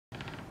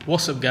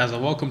What's up guys,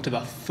 and welcome to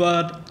the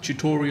third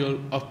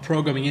tutorial of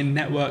programming in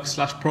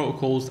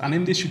network/protocols. And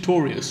in this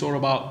tutorial it's all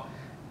about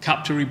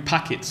capturing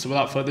packets. So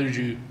without further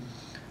ado,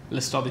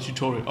 let's start the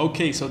tutorial.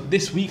 Okay, so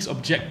this week's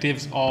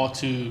objectives are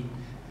to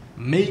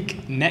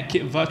make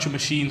Netkit virtual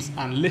machines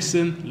and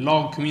listen,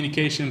 log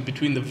communication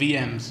between the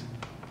VMs.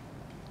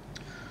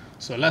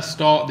 So let's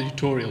start the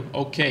tutorial.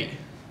 Okay,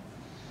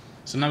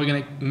 so now we're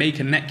going to make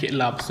a Netkit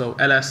lab. So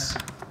ls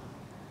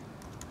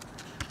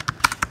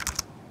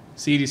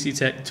CDC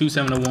Tech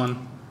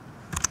 2701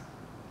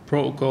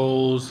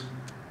 protocols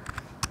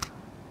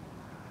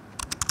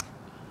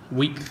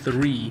week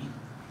 3.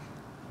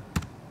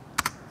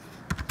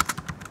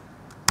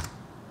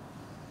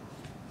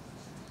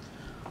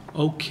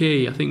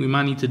 Okay, I think we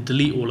might need to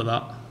delete all of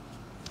that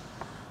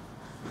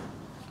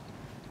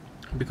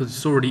because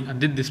it's already, I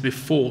did this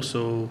before,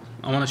 so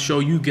I want to show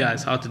you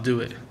guys how to do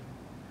it.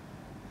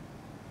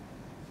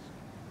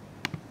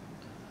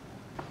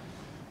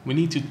 We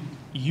need to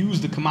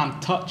use the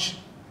command touch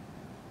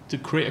to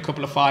create a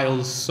couple of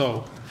files.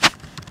 So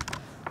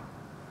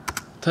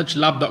touch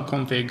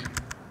lab.config,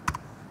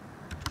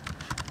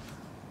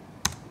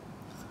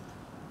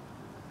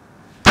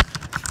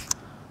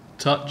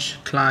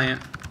 touch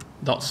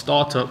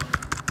client.startup,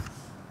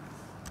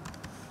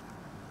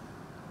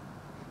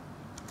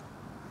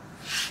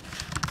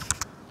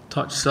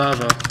 touch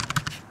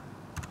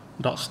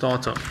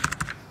server.startup.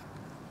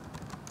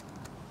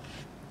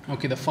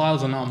 Okay, the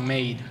files are now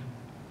made.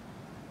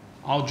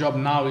 Our job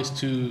now is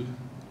to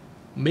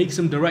make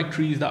some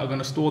directories that are going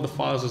to store the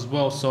files as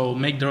well. So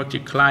make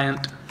directory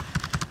client,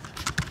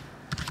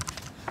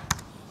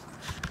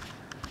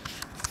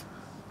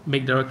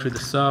 make directory the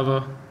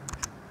server,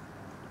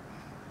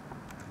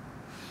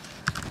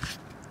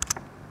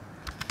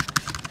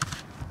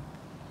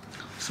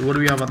 so what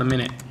do we have at the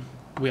minute?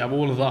 We have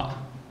all of that.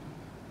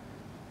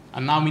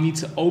 And now we need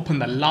to open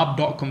the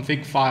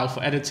lab.config file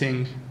for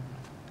editing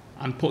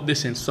and put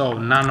this in. So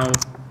nano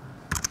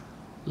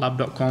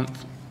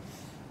lab.conf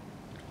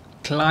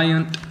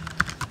client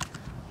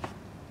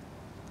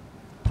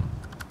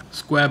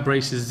square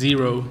braces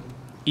 0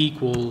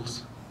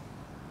 equals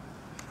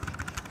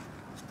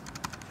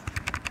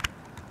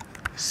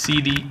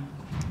cd.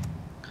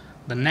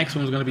 The next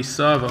one is going to be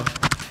server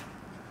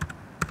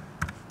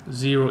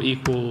 0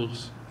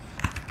 equals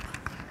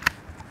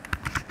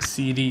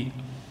cd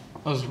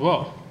as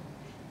well.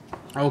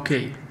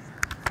 Okay,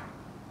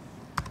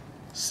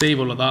 save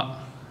all of that.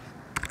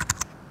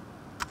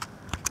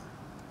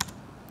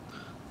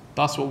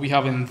 That's what we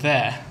have in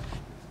there.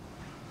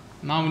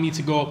 Now we need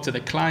to go up to the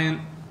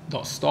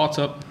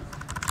client.startup,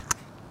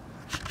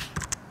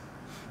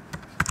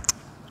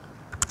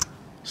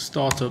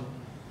 startup,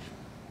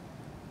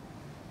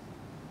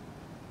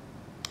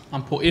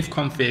 and put if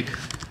config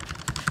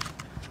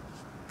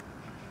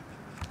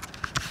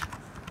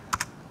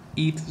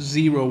eth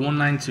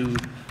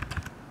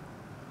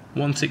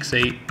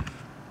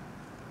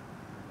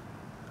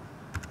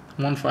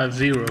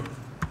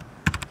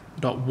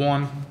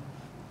 0.192.168.150.1,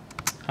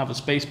 have a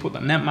space, put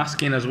the net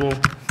mask in as well,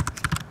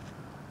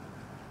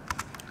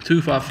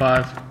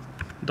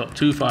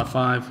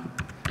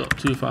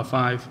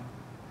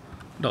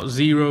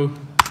 255.255.255.0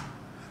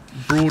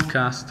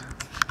 broadcast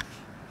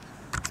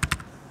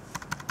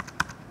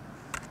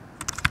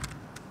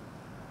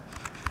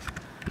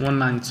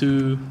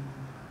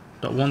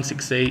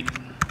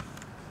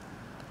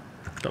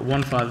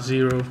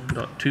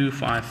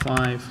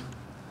 .192.168.150.255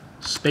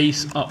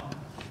 space up.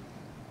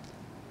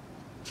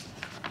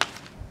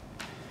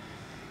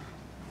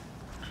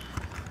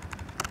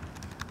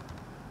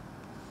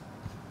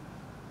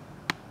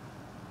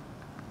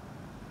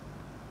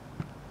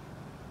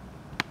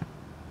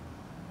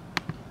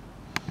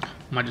 I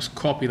might just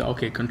copy that.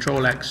 Okay,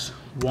 Control X,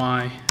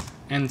 Y,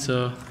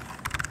 enter.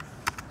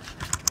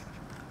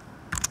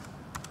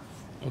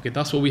 Okay,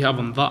 that's what we have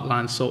on that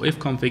line. So if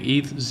config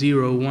eth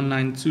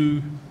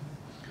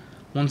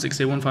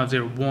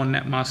 0.192.168.150.1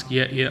 net mask,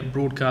 yeah,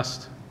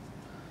 broadcast.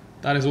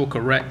 That is all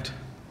correct.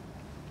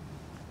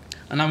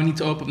 And now we need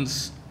to open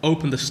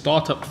the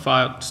startup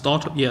file.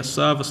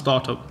 Server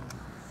startup.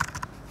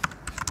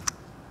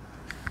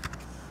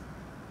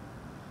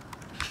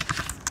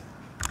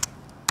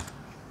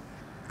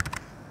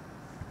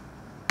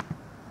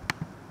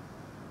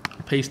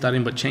 Paste that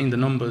in, but change the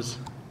numbers.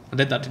 I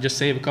did that to just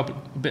save a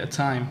bit of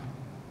time.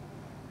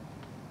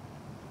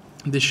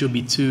 This should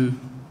be 2.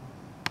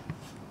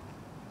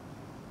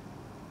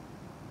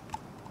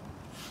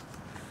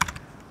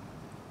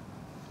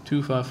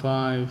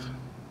 .255.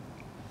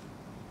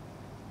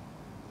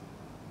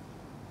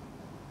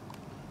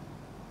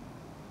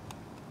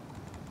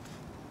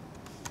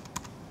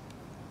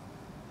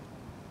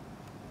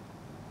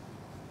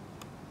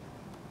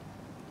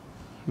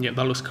 Yep,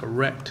 that looks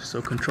correct.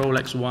 So Control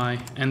X, Y,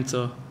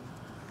 enter.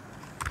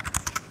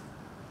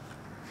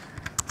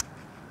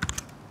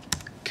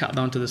 Cat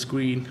down to the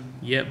screen.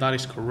 Yep, that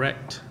is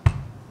correct.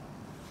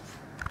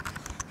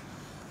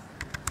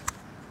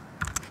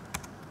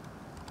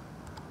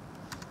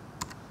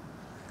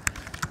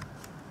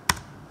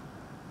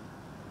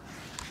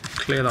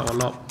 clear that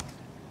all up.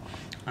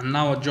 And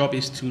now our job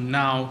is to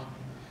now,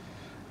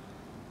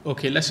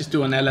 okay, let's just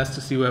do an ls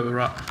to see where we're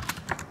at.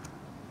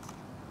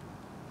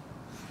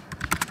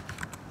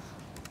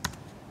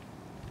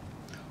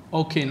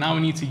 Okay, now we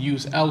need to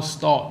use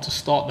lstart to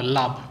start the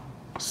lab.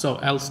 So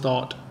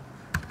lstart.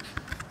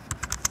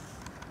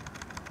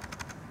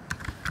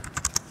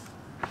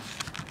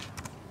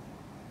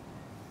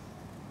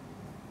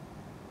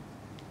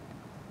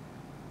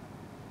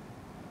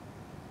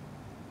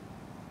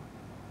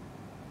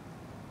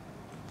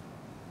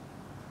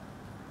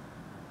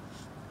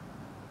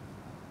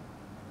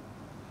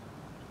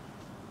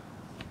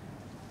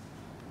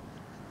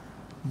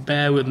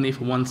 Bear with me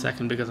for 1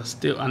 second because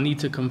I need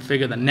to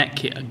configure the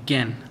Netkit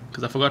again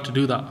because I forgot to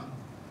do that.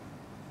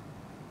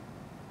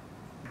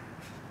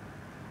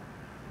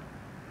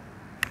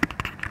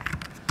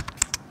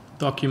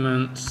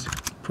 Documents,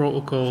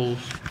 protocols.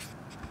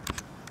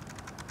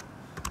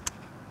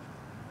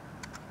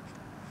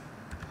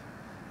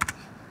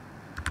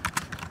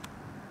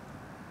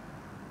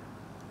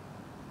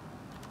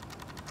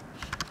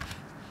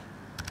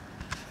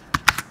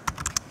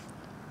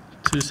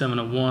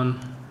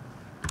 (2701).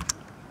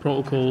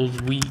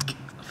 Protocols week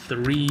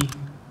 3.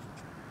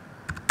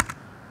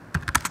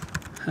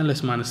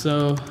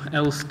 ls-o,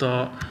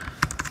 lstart.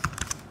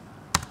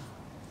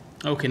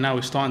 Okay, now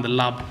we're starting the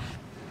lab.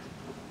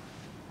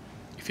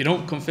 If you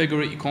don't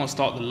configure it, you can't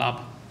start the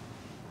lab.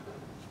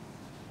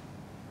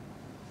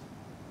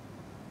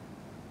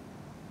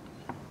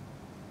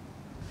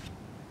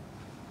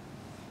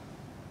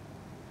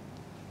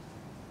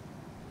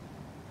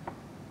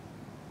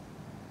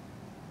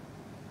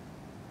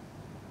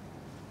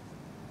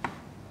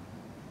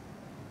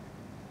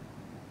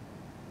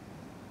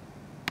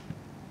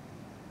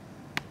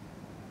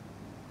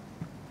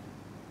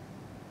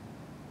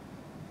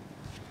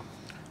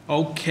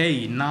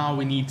 Okay, now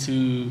we need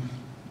to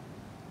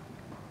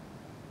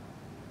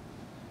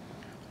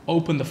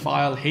open the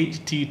file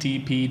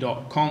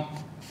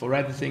http.conf for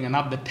editing and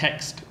add the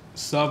text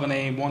server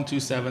name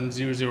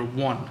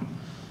 127001.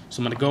 So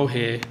I'm going to go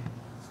here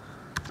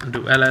and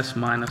do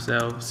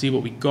ls-l, see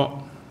what we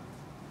got.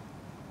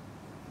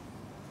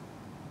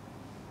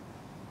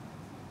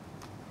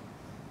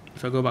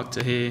 If I go back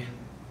to here,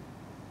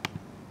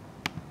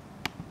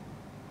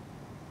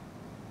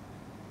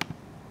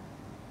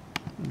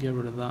 get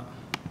rid of that.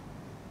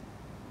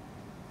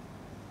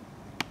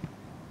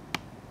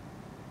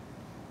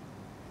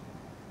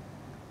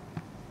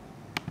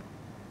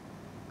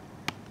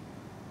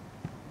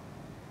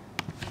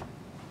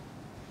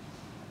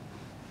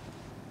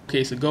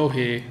 Okay, so go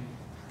here,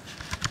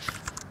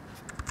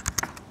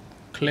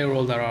 clear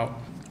all that out.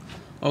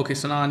 Okay,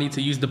 so now I need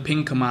to use the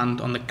ping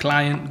command on the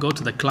client. Go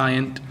to the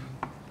client,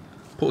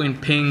 put in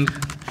ping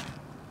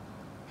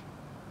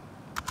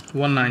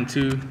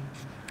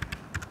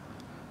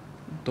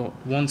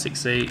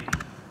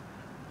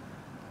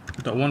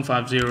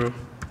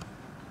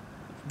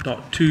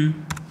 192.168.150.2.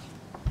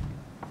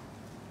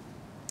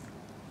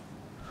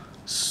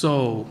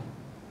 So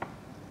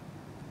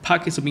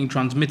packets are being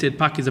transmitted,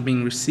 packets are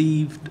being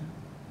received.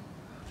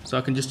 So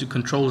I can just do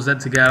Control Z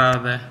to get out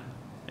of there.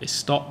 It's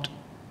stopped.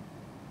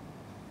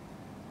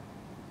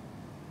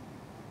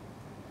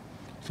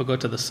 If I go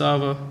to the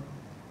server,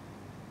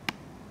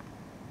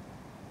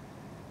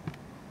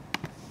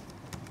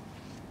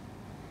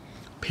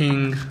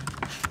 ping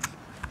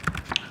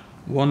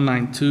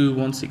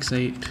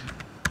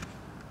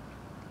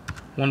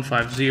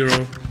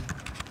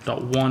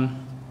 192.168.150.1.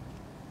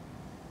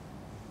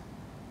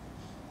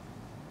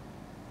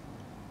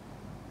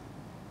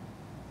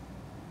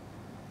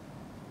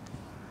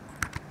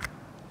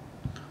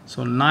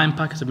 So 9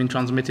 packets have been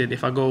transmitted.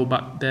 If I go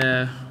back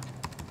there,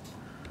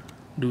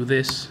 do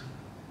this,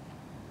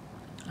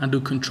 and do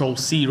Control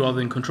C rather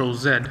than Control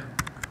Z,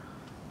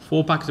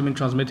 4 packets have been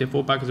transmitted,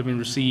 4 packets have been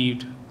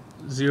received,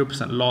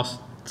 0% loss.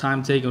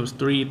 Time taken was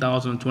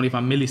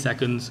 3,025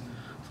 milliseconds.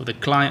 For the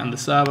client and the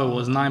server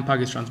was 9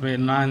 packets transmitted,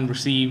 9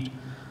 received.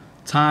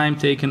 Time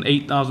taken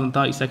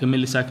 8,032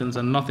 milliseconds,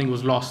 and nothing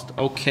was lost.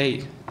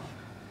 Okay.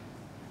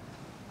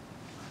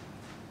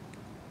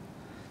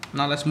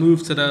 Now let's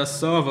move to the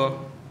server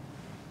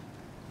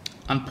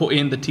and put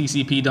in the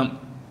TCP dump.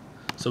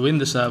 So in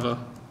the server,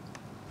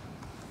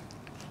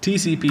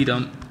 TCP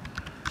dump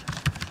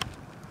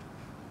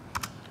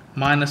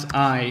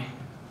 -i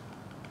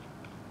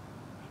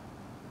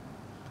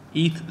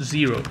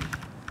ETH0.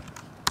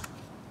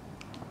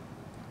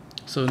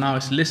 So now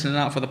it's listening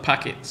out for the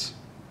packets.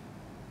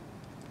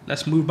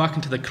 Let's move back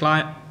into the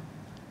client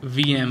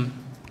VM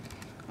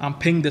and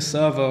ping the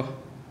server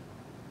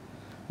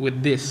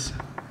with this.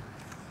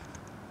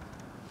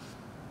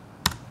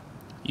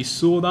 You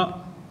saw that?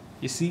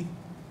 You see?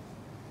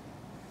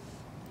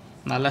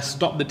 Now let's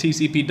stop the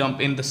TCP dump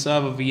in the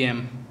server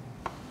VM.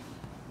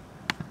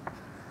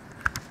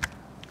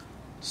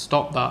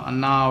 Stop that,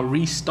 and now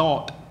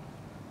restart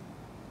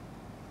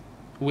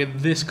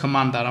with this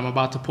command that I'm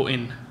about to put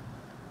in.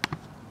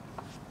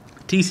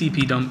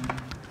 TCP dump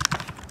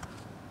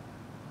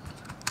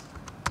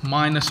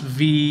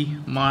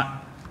 -v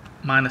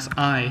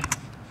 -i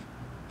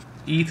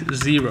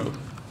ETH0.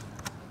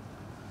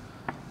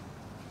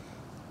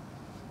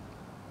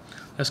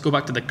 Let's go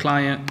back to the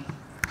client,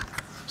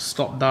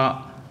 stop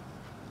that,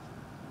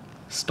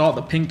 start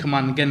the ping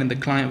command again in the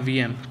client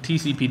VM,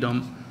 TCP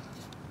dump.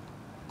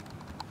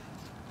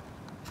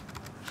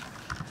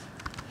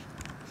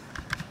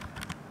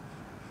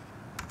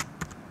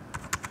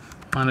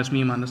 Minus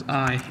me minus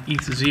I,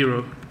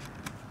 ETH0.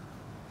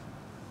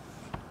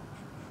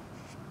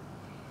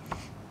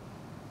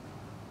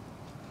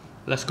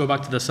 Let's go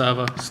back to the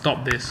server,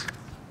 stop this.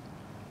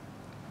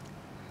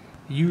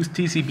 Use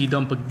TCP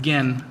dump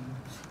again.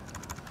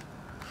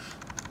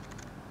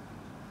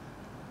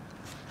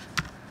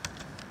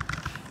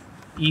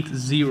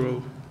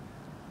 ETH0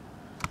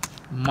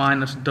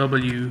 minus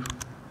W.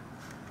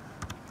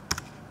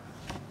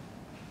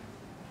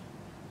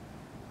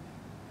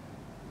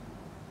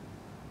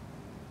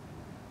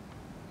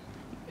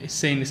 It's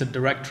saying it's a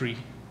directory.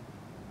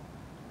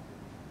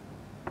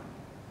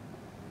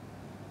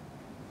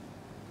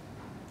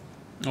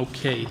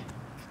 Okay.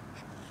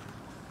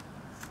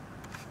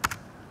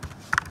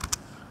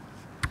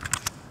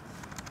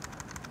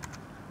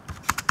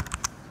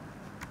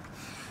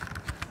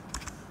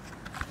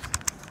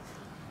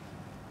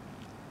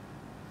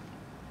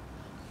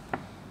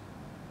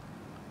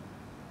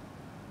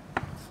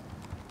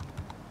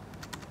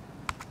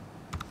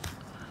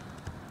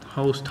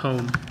 Host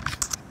home.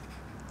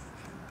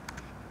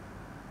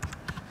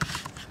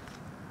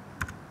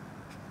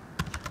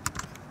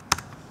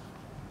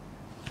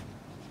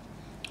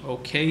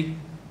 Okay.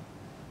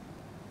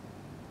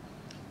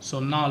 So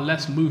now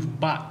let's move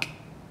back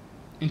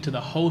into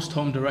the host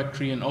home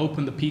directory and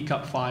open the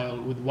pcap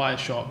file with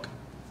Wireshark.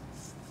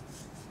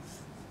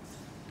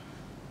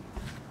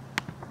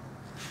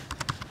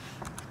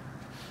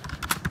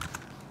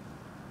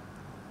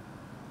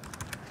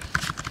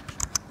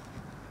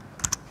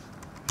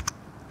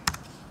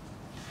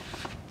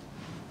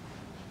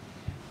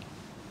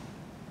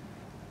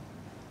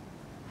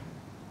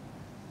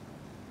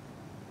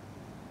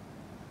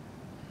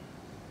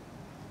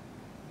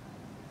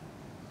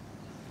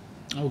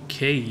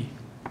 Okay.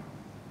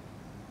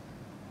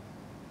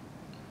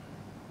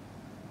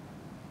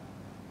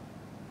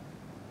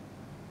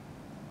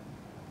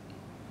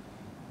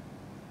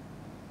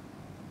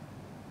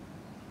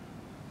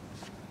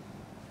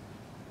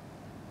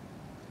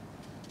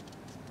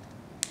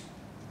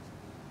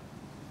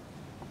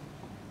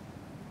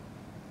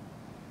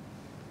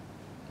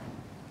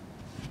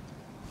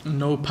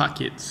 No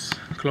packets.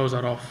 Close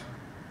that off.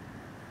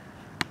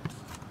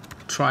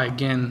 Try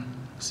again.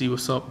 See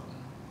what's up.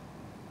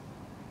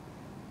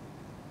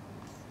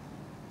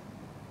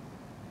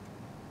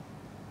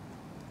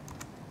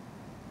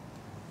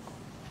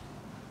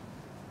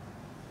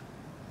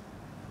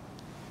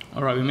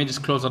 Alright, we may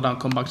just close that down,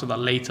 come back to that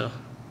later.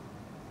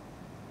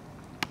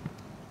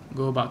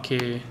 Go back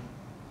here.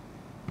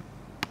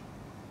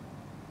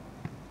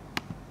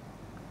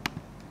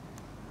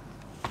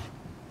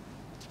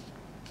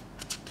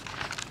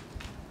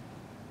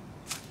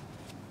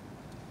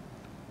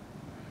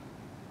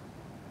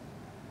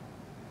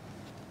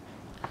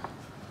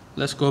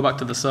 Let's go back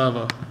to the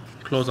server,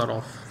 close that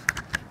off.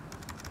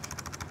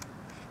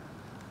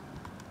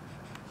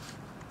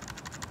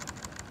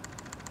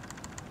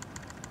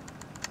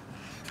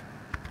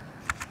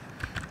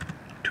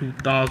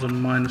 $2,000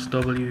 minus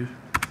W,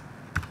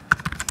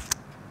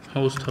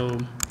 host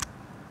home.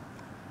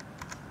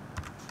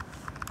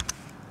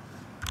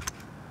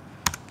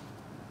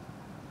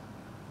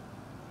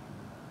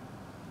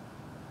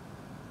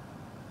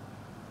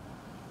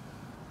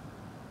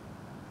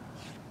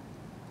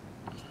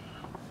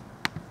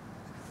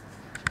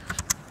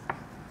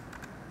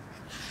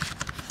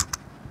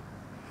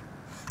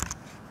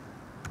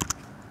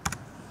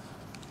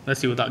 Let's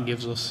see what that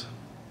gives us.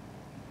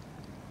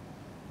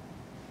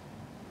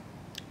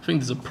 I think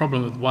there's a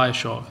problem with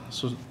Wireshark,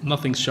 so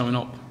nothing's showing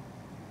up.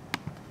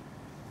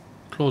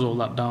 Close all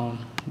that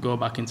down, go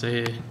back into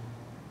here.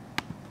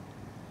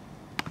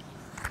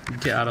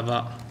 Get out of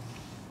that.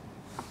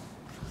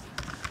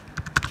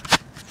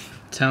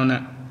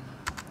 Telnet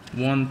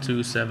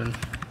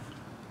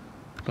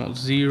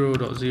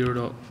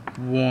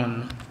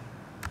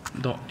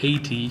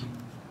 127.0.0.1.80.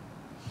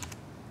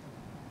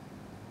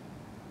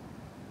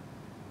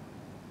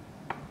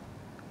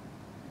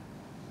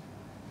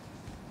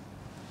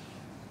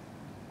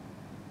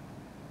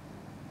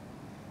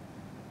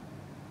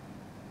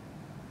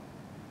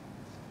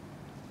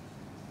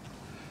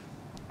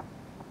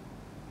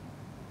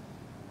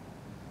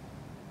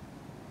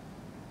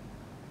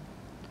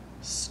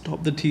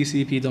 Stop the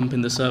TCP dump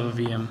in the server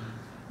VM.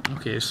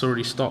 Okay, it's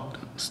already stopped.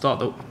 Start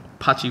the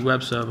Apache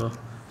web server.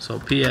 So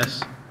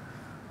PS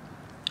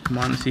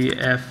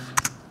 -EF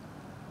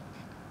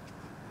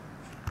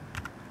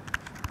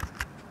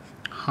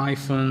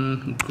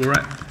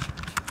 -grep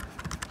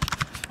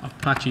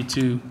Apache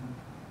 2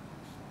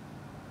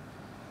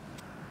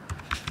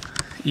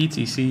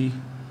 etc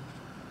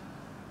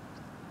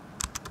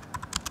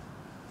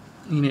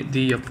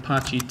initd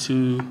Apache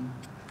 2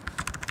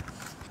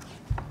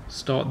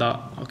 Start that.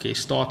 Okay,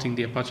 starting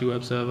the Apache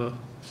web server.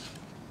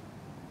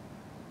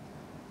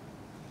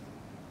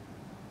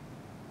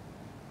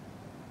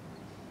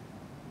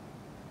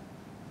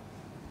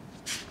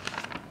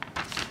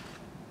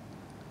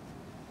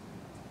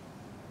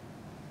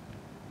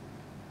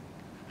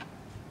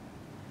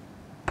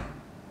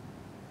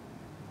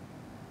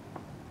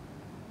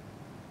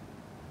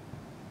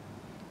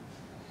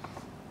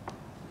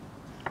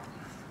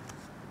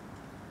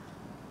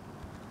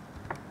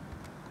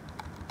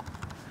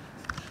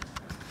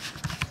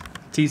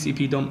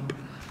 TCP dump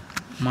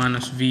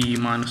 -v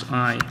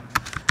 -i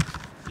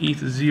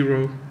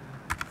ETH0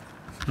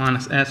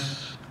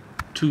 -s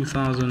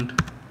 2000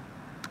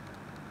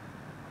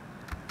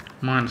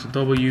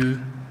 -w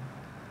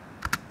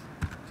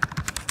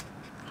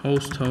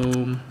host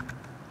home.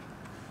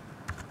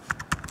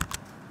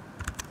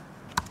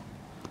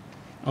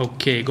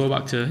 Okay, go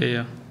back to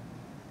here.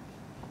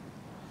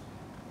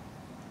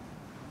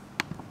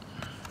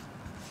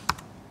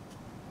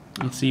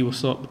 Let's see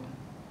what's up.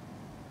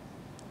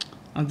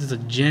 And there's a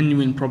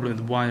genuine problem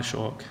with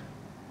Wireshark.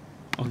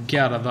 I'll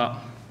get out of that.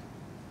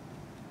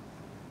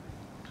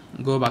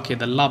 Go back here.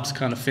 The lab's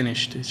kind of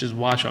finished. It's just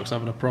Wireshark's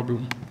having a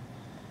problem.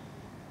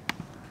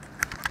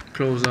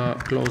 Close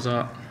out, close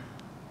out.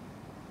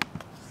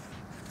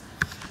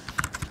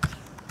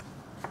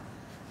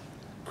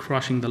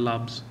 Crashing the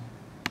labs.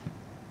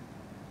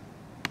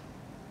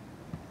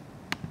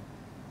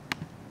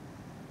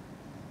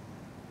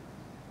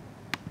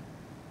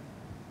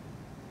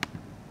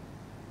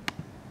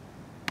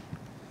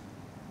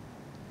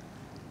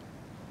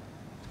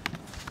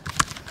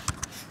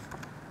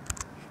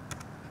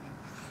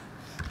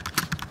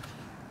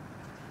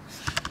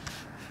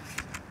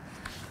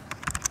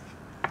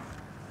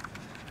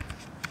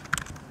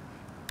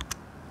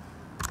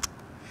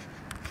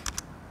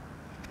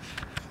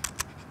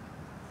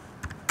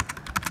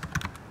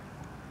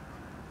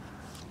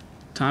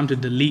 Time to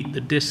delete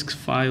the disk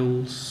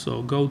files.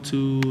 So go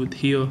to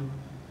here.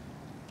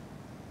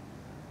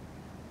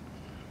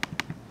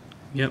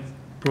 Yep,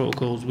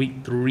 protocols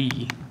week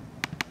 3.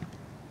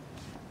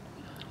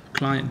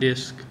 Client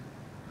disk,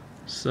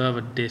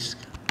 server disk.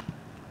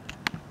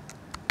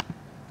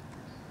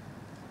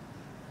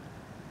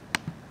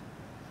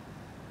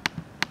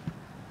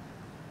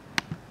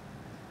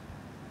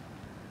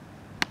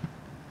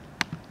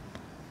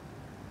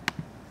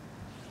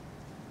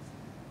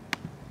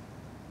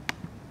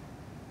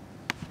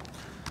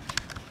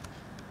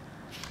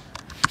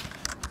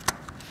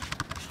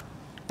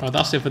 Alright,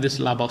 that's it for this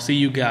lab. I'll see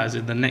you guys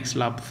in the next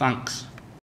lab. Thanks.